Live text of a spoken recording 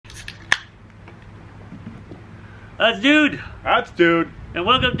That's Dude. That's Dude. And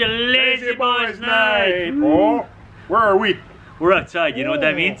welcome to Lazy Boys Night. Oh, where are we? We're outside. You know what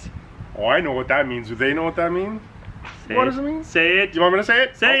that means? Oh, I know what that means. Do they know what that means? What does it mean? Say it. Do you want me to say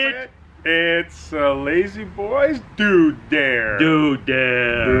it? Say it. It's Lazy Boys Dude Dare. Dude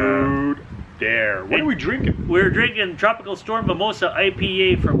Dare. Dude Dare. What are we drinking? We're drinking Tropical Storm Mimosa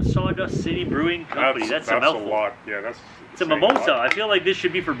IPA from Sawdust City Brewing Company. That's a mouthful. A lot. Yeah, it's a mimosa. I feel like this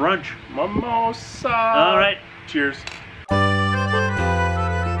should be for brunch. Mimosa. All right. Cheers.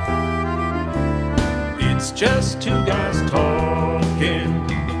 It's just two guys talking.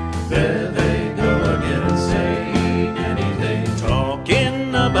 There they go again, saying anything. Talking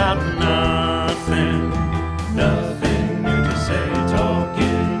about nothing. Nothing new to say.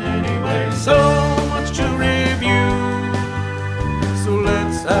 Talking anyway. So much to review. So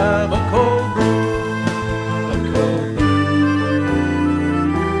let's have a cold brew. A cold brew.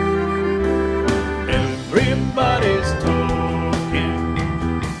 Everybody's talking.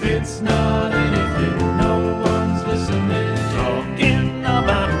 It's not anything. No one's listening. Talking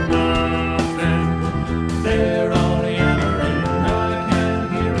about nothing. They're all yammering. I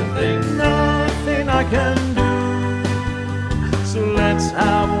can't hear a thing. Nothing I can do. So let's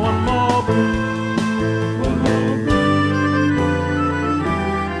have one more brew. One more brew.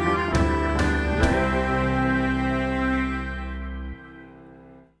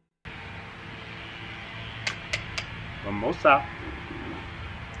 Mimosa.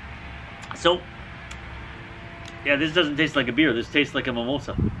 So, yeah, this doesn't taste like a beer. This tastes like a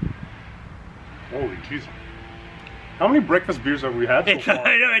mimosa. Holy jeez. How many breakfast beers have we had so far?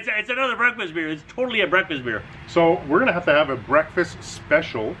 I know, it's another breakfast beer. It's totally a breakfast beer. So we're going to have a breakfast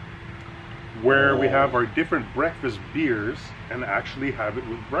special where we have our different breakfast beers and actually have it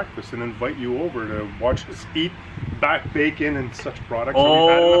with breakfast and invite you over to watch us eat back bacon and such products that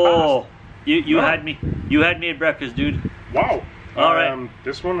we've had in the past. You had me at breakfast, dude. Wow. All right.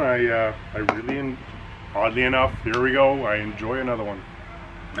 This one I really, oddly enough, here we go. I enjoy another one.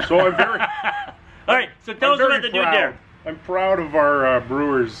 So I'm very. All right. So tell us about the Dude Dare. I'm proud of our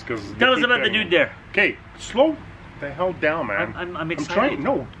brewers because. Tell us about the Dude Dare. Okay, slow the hell down, man. I'm excited.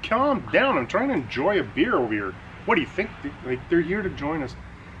 No, calm down. I'm trying to enjoy a beer over here. What do you think? Like they're here to join us.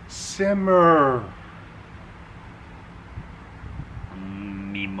 Simmer.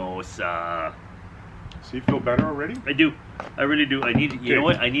 Mimosa. So you feel better already? I do. I really do. I need. You know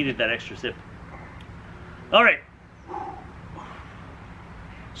what? I needed that extra sip. All right.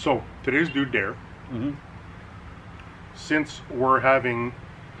 So today's Dude Dare. Mm-hmm. Since we're having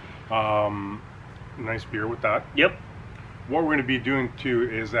nice beer with that. Yep. What we're going to be doing too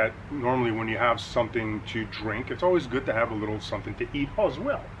is that normally when you have something to drink, it's always good to have a little something to eat as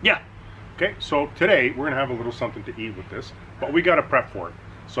well. Yeah. Okay. So today we're going to have a little something to eat with this, but we got to prep for it.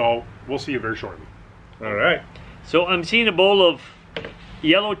 So we'll see you very shortly. All right. So I'm seeing a bowl of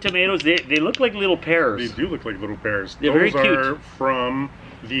yellow tomatoes. They look like little pears. They do look like little pears. They're very cute. Those are from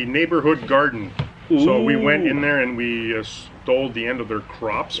the neighborhood garden. Ooh. So we went in there and we stole the end of their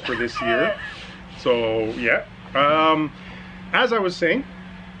crops for this year. So yeah. As I was saying,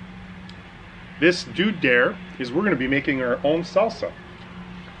 this Dude Dare is we're going to be making our own salsa.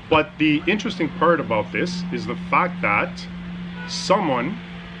 But the interesting part about this is the fact that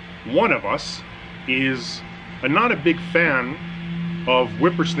one of us, is not a big fan of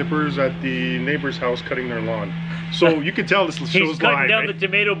whippersnippers at the neighbor's house cutting their lawn. So you can tell this show's live. He's cutting down the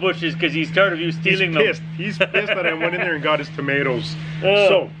tomato bushes because he's tired of you stealing them. He's pissed that I went in there and got his tomatoes.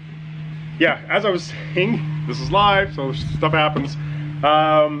 So, yeah, as I was saying, this is live, so stuff happens.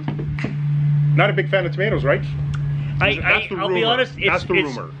 Not a big fan of tomatoes, right? I'll be honest, that's the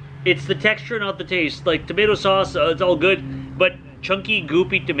rumor. It's the texture, not the taste. Like tomato sauce, it's all good, but chunky,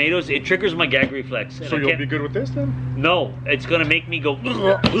 goopy tomatoes, it triggers my gag reflex. So you'll be good with this then? No, it's gonna make me go.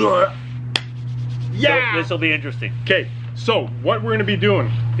 Yeah. So this will be interesting. Okay, so what we're gonna be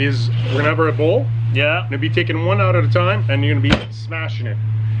doing is we're gonna have our bowl. Yeah. We're gonna be taking one out at a time, and you're gonna be smashing it.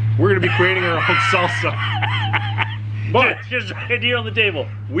 We're gonna be creating our own salsa. But just right here on the table.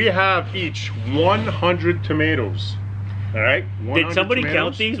 We have each 100 tomatoes. All right. Did somebody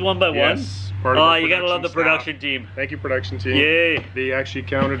count these one by one? Yes. Oh, you gotta love the production team. Thank you, production team. Yay. They actually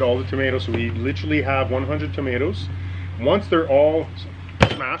counted all the tomatoes, so we literally have 100 tomatoes. Once they're all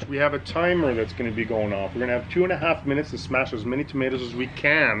smashed, we have a timer that's going to be going off. We're going to have 2.5 minutes to smash as many tomatoes as we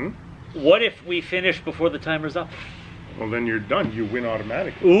can. What if we finish before the timer's up? Well, then you're done. You win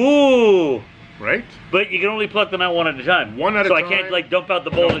automatically. Ooh. Right? But you can only pluck them out one at a time. One at a time. So I can't like dump out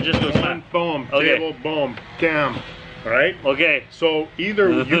the bowl and just go smash. Boom. Okay. Table, boom. Damn. All right? Okay. So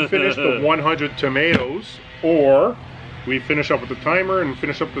either you finish the 100 tomatoes or we finish up with the timer, and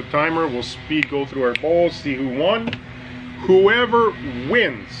finish up the timer, we'll go through our bowls, see who won. Whoever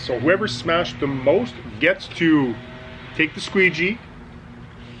wins, so whoever smashed the most, gets to take the squeegee,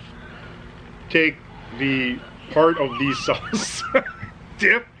 take the part of the salsa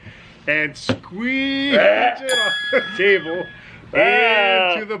dip, and squeeze it on the table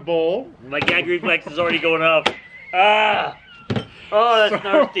into the bowl. My gag reflex is already going up. Ah! Oh, that's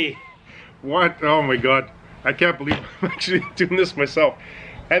nasty. What? Oh my god. I can't believe I'm actually doing this myself.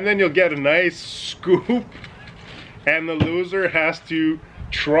 And then you'll get a nice scoop, and the loser has to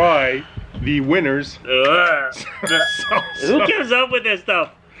try the winner's salsa. Who comes up with this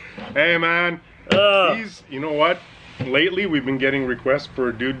stuff? Hey man, these, you know what? Lately we've been getting requests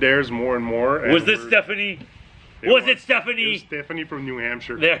for dude dares more and more. And was this Stephanie? Was it Stephanie? It was Stephanie from New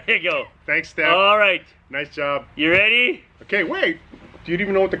Hampshire. There you go. Thanks, Steph. All right. Nice job. You ready? Okay, wait. Do you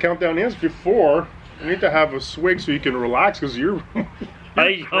even know what the countdown is? Before, you need to have a swig so you can relax, because you're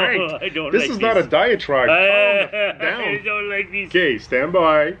I cranked. don't This like is not a diatribe. Calm down. I don't like these. Okay, stand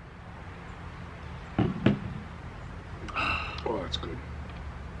by. Oh, that's good.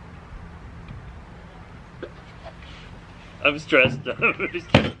 I'm stressed.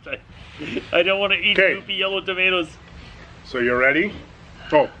 I don't want to eat Okay. goopy yellow tomatoes. So you're ready?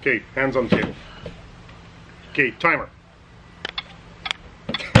 Oh, okay, hands on the table. Okay, timer.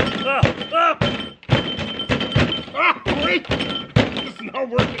 Ah, wait! This is not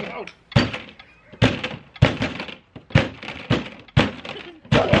working out.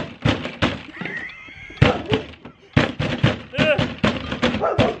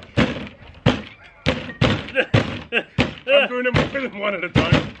 I'm doing it more than one at a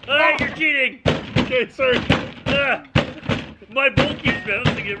time. Ah, you're cheating! Okay, sorry. My bowl keeps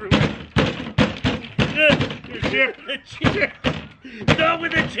bouncing everywhere. Your chip. The chip. Stop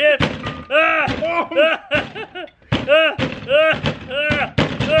with the chip! Oh.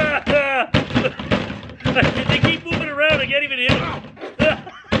 They keep moving around, I can't even hit them.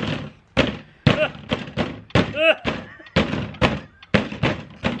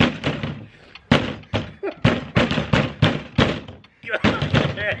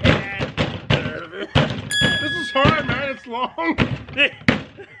 This is hard, man. It's long.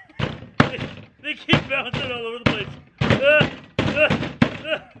 They keep bouncing all over the place.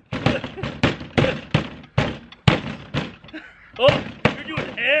 Oh, you're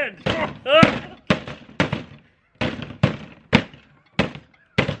doing hands.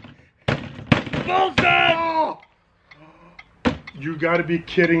 Bullshit! Oh. You gotta be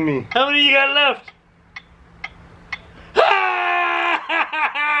kidding me. How many you got left?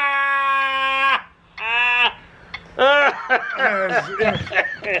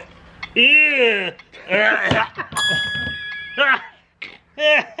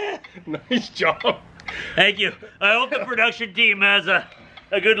 Nice job. Thank you. I hope the production team has a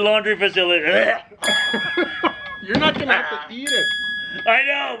good laundry facility. You're not gonna have to eat it. I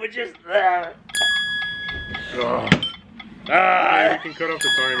know, but just. Yeah, you can cut off the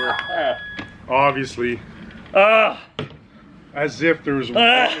timer. Obviously. As if there was one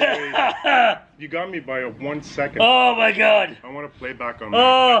way. You got me by 1 second. Oh my god. I want to play back on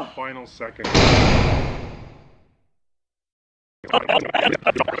that final second.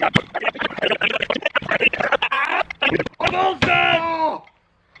 Bullshit!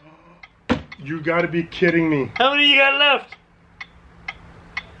 You got to be kidding me. How many you got left?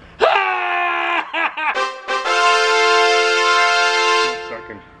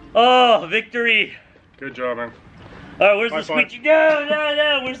 Second. Oh, victory. Good job, man. Alright, where's High the five. squeegee?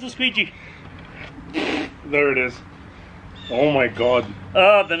 No, where's the squeegee? There it is. Oh my god.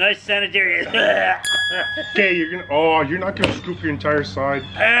 Oh, the nice sanitary. Okay, you're gonna. Oh, you're not gonna scoop your entire side.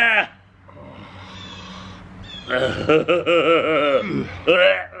 I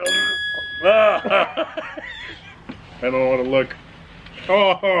don't want to look.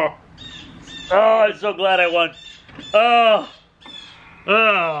 Oh. Oh, I'm so glad I won. Oh.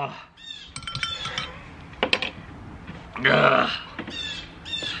 Oh.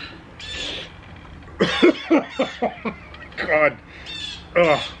 God.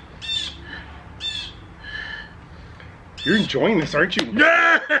 Ugh. You're enjoying this, aren't you?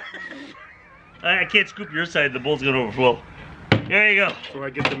 I can't scoop your side, the bowl's gonna overflow. There you go. So I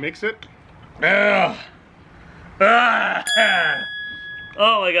get to mix it? Oh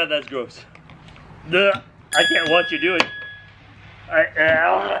my god, that's gross. I can't watch you do it.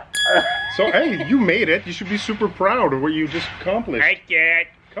 So, hey, you made it. You should be super proud of what you just accomplished. I can't.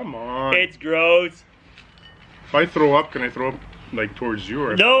 Come on. It's gross. If I throw up, can I throw up, like, towards you?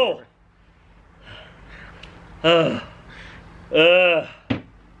 Or No.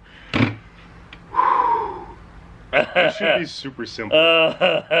 That should be super simple.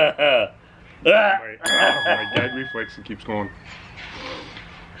 my gag reflex keeps going.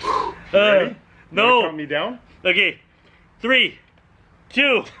 You ready? No. You count me down? Okay. 3,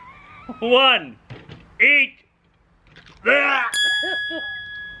 2, 1. Eat.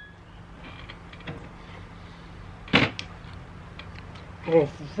 Oh,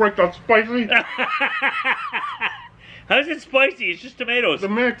 frick, that's spicy. How's it spicy? It's just tomatoes. The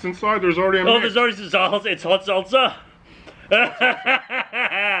mix inside, there's already a Oh, mix. there's already some salsa. It's hot salsa.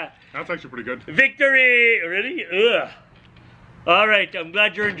 That's actually pretty good. Victory! Ready? Ugh. All right, I'm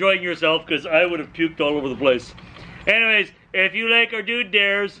glad you're enjoying yourself because I would have puked all over the place. Anyways, if you like our Dude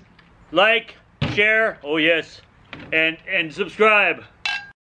Dares, like, share, oh yes, and subscribe.